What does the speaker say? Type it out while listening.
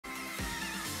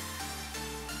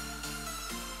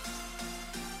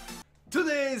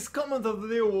Today's comment of the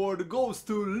day award goes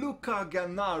to Luca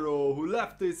Gannaro, who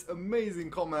left this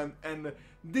amazing comment, and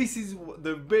this is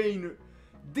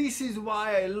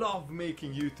why I love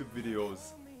making YouTube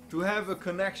videos. To have a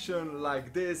connection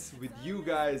like this with you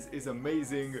guys is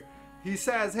amazing. He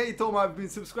says, "Hey Tom, I've been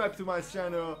subscribed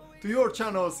to your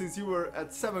channel since you were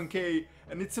at 7K,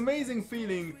 and it's amazing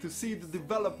feeling to see the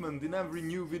development in every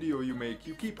new video you make.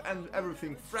 You keep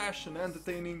everything fresh and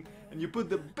entertaining, and you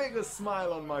put the biggest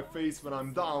smile on my face when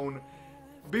I'm down.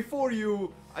 Before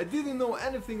you, I didn't know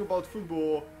anything about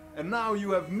football, and now you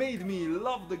have made me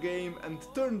love the game and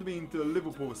turned me into a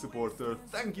Liverpool supporter.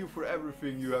 Thank you for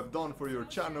everything you have done for your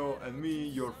channel and me,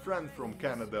 your friend from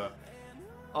Canada."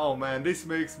 Oh man, this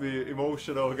makes me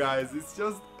emotional, guys. It's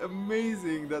just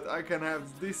amazing that I can have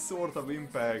this sort of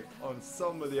impact on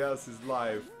somebody else's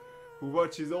life who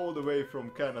watches all the way from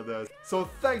Canada. So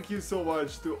thank you so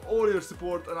much to all your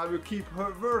support, and I will keep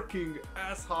working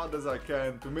as hard as I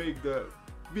can to make the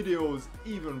videos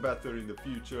even better in the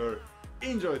future.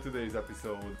 Enjoy today's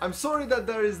episode. I'm sorry that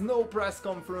there is no press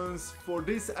conference for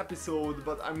this episode,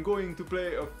 but I'm going to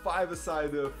play a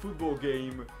five-a-side football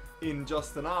game in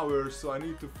just an hour, so I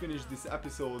need to finish this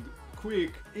episode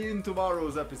quick. In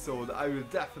tomorrow's episode I will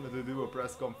definitely do a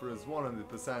press conference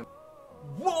 100%.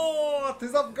 What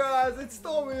is up, guys? It's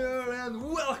Tom here, and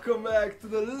welcome back to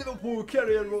the Liverpool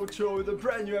Career Roadshow with a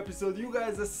brand new episode. You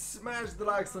guys have smashed the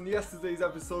likes on yesterday's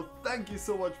episode. Thank you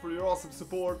so much for your awesome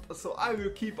support. So I will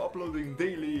keep uploading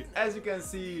daily. As you can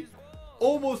see,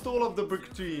 almost all of the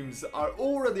big teams are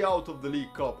already out of the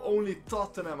League Cup. Only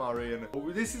Tottenham are in.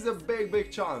 This is a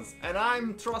big chance, and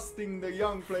I'm trusting the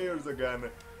young players again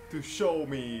to show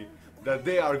me that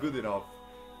they are good enough.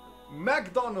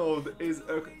 McDonald is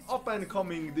an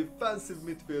up-and-coming defensive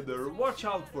midfielder. Watch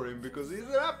out for him because he's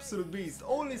an absolute beast.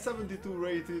 Only 72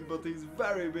 rated, but he's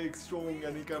very big, strong,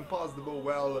 and he can pass the ball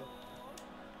well.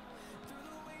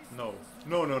 No.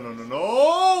 What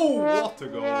a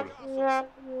goal.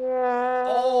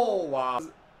 Oh, wow.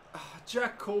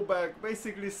 Jack Kovac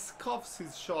basically scuffs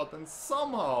his shot, and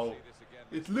somehow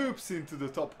it loops into the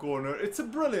top corner. It's a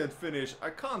brilliant finish. I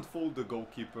can't fault the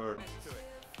goalkeeper.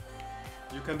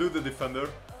 You can do the defender.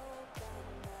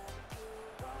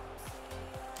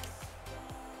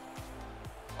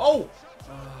 Oh!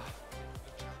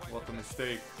 What a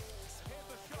mistake.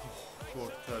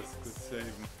 Cortez, good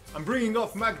save. I'm bringing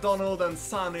off McDonald and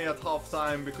Sane at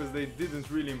halftime because they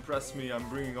didn't really impress me. I'm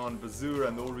bringing on Bazur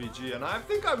and ORIGI, and I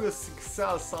think I will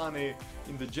sell Sane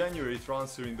in the January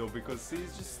transfer window because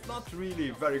he's just not really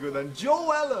very good. And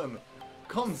Joe Allen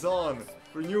comes on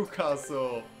for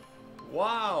Newcastle.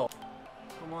 Wow.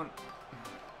 Come on.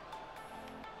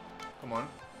 Come on.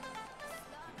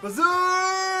 Bazur!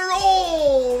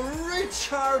 Oh!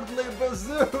 Richardly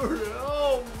Bazur!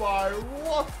 Oh my,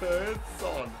 what a hit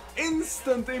on!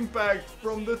 Instant impact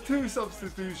from the two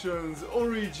substitutions,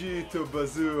 ORIGI to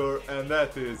Bazur, and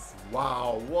that is,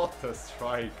 wow, what a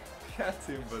strike! Get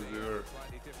him, Bazur!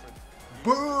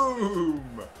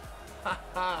 Boom!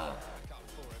 Haha!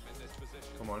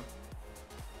 Come on.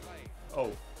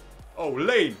 Oh. Oh,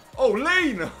 Lane! Oh,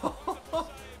 Lane!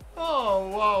 Oh,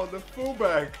 wow, the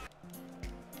fullback.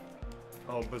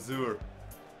 Oh, Bazur.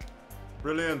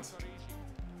 Brilliant.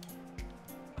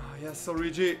 Ah, yes,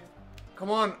 ORIGI.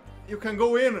 Come on, you can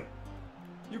go in.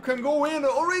 You can go in,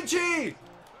 ORIGI!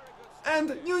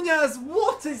 And Nunez,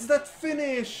 what is that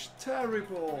finish?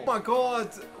 Terrible. Oh my god,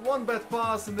 one bad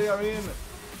pass and they are in.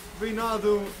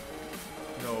 Vinadu.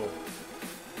 No.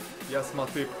 Yes,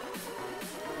 Matip.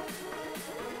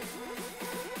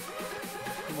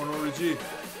 Come on, ORIGI.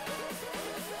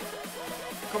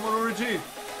 Come on, ORIGI.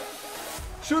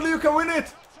 Surely you can win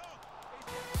it.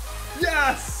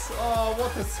 Yes! Oh,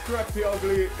 what a scrappy,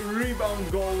 ugly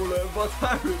rebound goal. But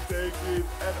I will take it.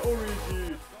 And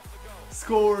ORIGI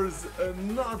scores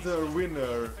another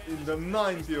winner in the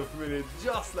 90th minute,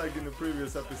 just like in the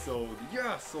previous episode.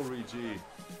 Yes, ORIGI.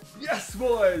 Yes,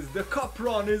 boys, the cup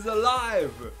run is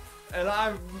alive. And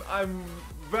I'm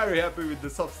very happy with the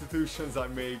substitutions I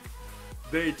make.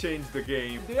 They changed the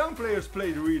game. The young players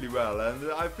played really well,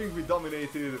 and I think we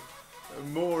dominated.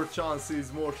 More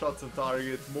chances, more shots on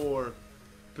target, more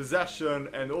possession,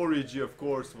 and ORIGI, of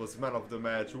course, was man of the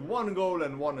match. 1 goal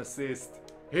and 1 assist.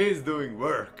 He's doing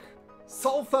work.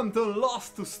 Southampton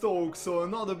lost to Stoke, so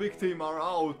another big team are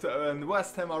out, and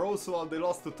West Ham are also out. They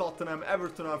lost to Tottenham,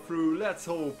 Everton are through. Let's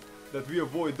hope that we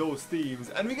avoid those teams,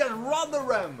 and we get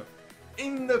Rotherham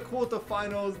in the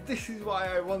quarterfinals. This is why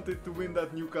I wanted to win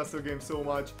that Newcastle game so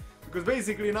much, because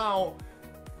basically now,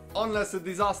 unless a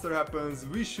disaster happens,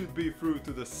 we should be through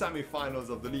to the semi-finals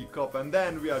of the League Cup, and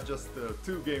then we are just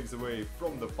 2 games away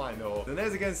from the final. And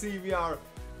as you can see, we are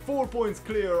 4 points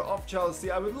clear of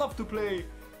Chelsea. I would love to play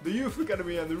the Youth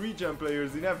Academy and the Regen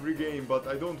players in every game, but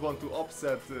I don't want to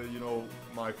upset, you know,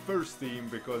 my first team,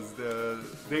 because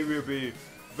they will be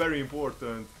very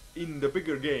important in the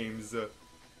bigger games.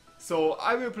 So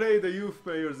I will play the youth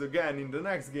players again in the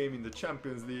next game in the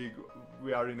Champions League.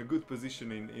 We are in a good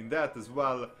position in that as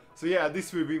well. So yeah,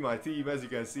 this will be my team. As you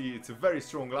can see, it's a very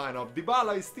strong lineup.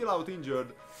 Dybala is still out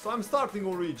injured, so I'm starting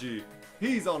Origi.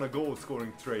 He's on a goal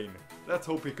scoring train. Let's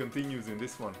hope he continues in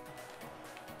this one.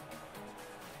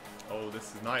 Oh,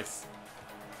 this is nice.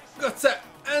 Good set!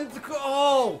 And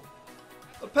oh!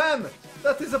 A pen!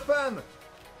 That is a pen!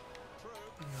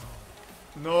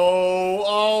 No!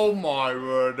 Oh my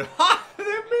word! Ha! They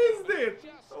missed it!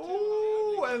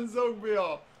 Oh, and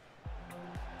Zogbia!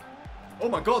 Oh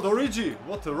my god, Origi!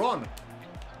 What a run!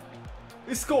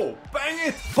 Isco! Bang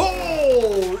it!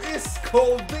 Oh!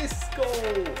 Isco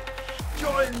Disco!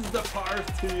 Joins the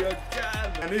party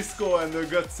again! And Isco and the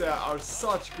Götze are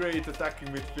such great attacking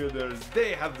midfielders.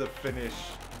 They have the finish.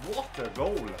 What a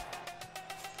goal!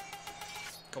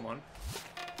 Come on.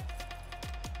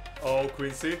 Oh,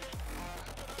 Quincy.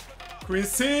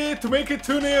 Quincy to make it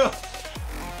 2-0!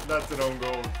 That's an own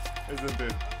goal, isn't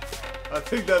it? I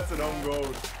think that's an own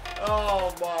goal.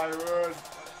 Oh my word.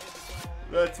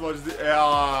 Let's watch the...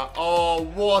 Yeah. Oh,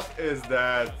 what is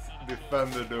that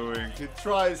defender doing? He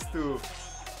tries to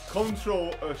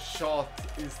control a shot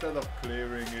instead of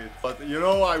clearing it. But you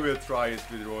know I will try it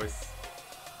with Royce.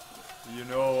 You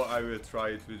know I will try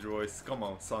it with Royce. Come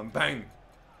on, son. Bang!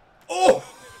 Oh!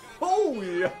 Oh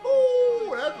yeah!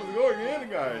 Oh, that was going in,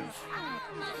 guys.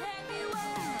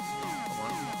 Come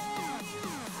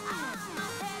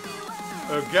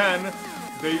on. Again,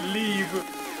 they leave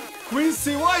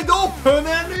Quincy wide open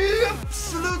and he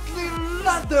absolutely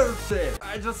ladders it.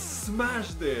 I just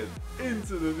smashed it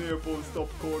into the near post top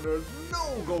corner.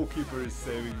 No goalkeeper is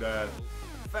saving that.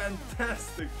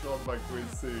 Fantastic shot by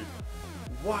Quincy.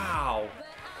 Wow.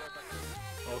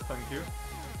 Oh, thank you.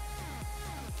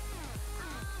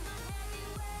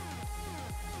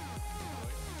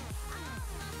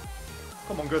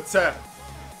 Come on, Götze.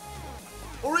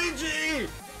 Origi!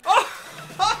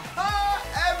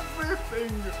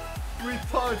 Everything we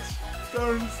touch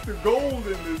turns to gold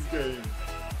in this game.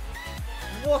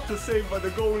 What a save by the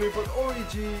goalie, but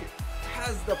Origi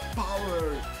has the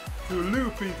power to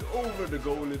loop it over the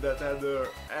goalie, that header,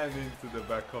 and into the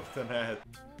back of the net.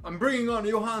 I'm bringing on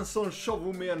Johansson,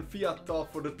 Shovumi and Fiata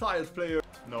for the tired player.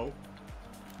 No.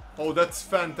 Oh, that's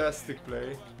fantastic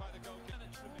play.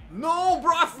 No,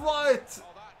 Braithwaite!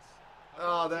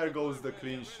 Ah, there goes the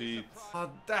clean sheet. Ah,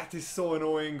 that is so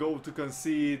annoying, goal to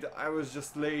concede. I was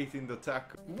just late in the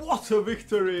tackle. What a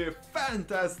victory!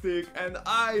 Fantastic! And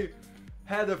I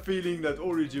had a feeling that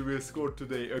Origi will score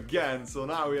today again. So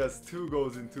now he has 2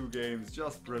 goals in 2 games.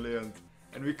 Just brilliant.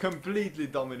 And we completely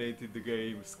dominated the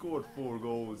game. Scored 4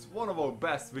 goals. One of our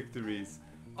best victories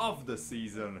of the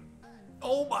season.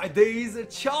 Oh my days!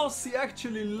 Chelsea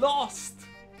actually lost!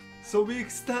 So we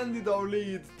extended our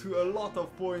lead to a lot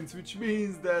of points, which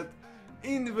means that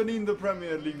even in the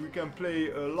Premier League we can play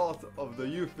a lot of the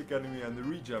Youth Academy and the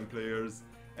Regen players.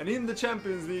 And in the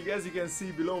Champions League, as you can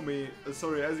see below me, as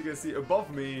you can see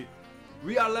above me,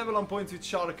 we are level on points with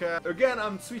Schalke. Again,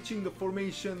 I'm switching the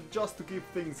formation just to keep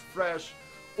things fresh.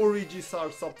 Origi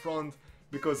starts up front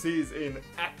because he's in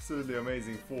absolutely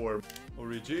amazing form.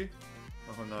 Origi.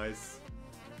 Oh, nice.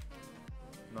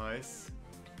 Nice.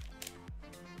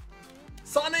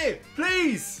 Sonny,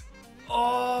 please!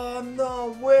 Oh,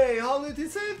 no way! How did he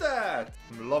save that?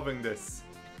 I'm loving this.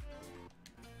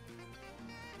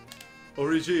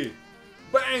 Origi.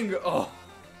 Bang! Oh,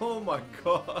 oh my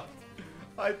god.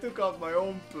 I took out my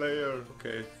own player.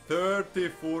 Okay,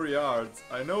 34 yards.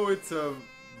 I know it's a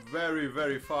very,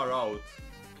 very far out.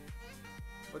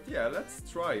 But yeah, let's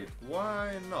try it.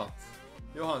 Why not?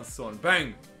 Johansson.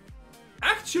 Bang!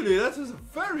 Actually, that was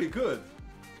very good.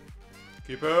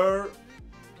 Keeper.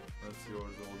 That's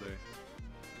yours all day.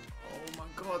 Oh my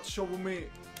god, Shovumi.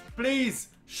 Please!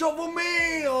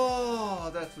 Shovumi! Oh,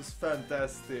 that was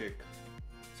fantastic.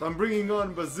 So I'm bringing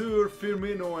on Bazur,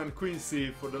 Firmino and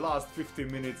Quincy for the last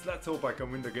 15 minutes. Let's hope I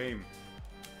can win the game.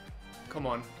 Come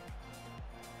on.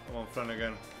 Come on,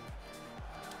 Flanagan.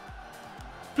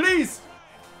 Please!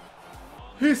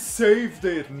 He saved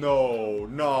it! No,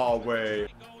 no way.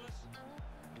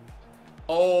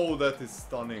 Oh, that is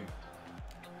stunning.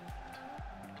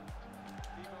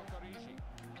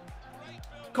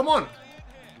 Come on!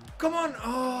 Come on!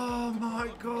 Oh my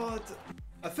god!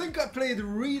 I think I played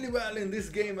really well in this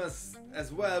game as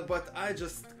well, but I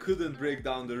just couldn't break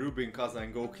down the Rubin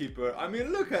Kazan goalkeeper. I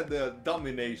mean, look at the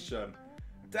domination.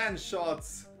 10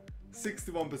 shots,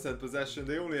 61% possession,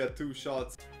 they only had 2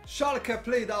 shots. Schalke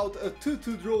played out a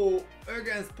 2-2 draw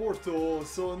against Porto,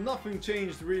 so nothing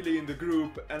changed really in the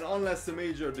group, and unless a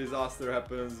major disaster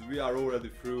happens, we are already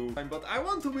through. But I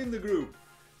want to win the group,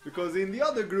 because in the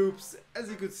other groups, as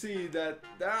you could see, that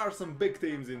there are some big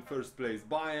teams in first place.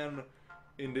 Bayern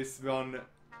in this one.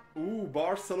 Ooh,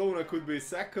 Barcelona could be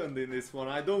second in this one.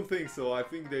 I don't think so. I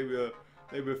think they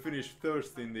will finish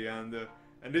first in the end.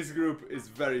 And this group is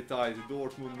very tight.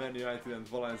 Dortmund, Man United and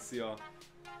Valencia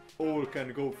all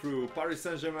can go through. Paris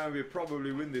Saint-Germain will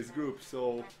probably win this group,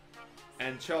 so,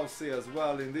 and Chelsea as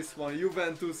well in this one.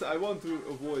 Juventus, I want to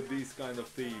avoid these kind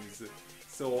of teams,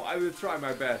 so I will try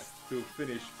my best to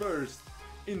finish first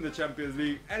in the Champions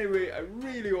League. Anyway, I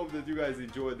really hope that you guys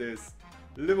enjoyed this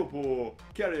Liverpool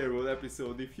career mode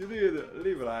episode. If you did,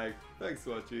 leave a like. Thanks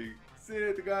for watching. See you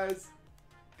later, guys.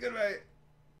 Goodbye.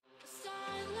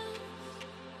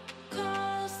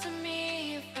 Calls to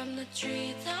me from the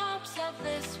treetops of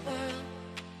this world.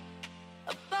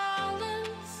 A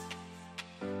balance,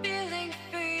 feeling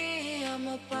free. I'm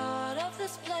a part of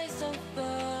this place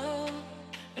above,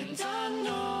 and I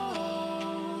know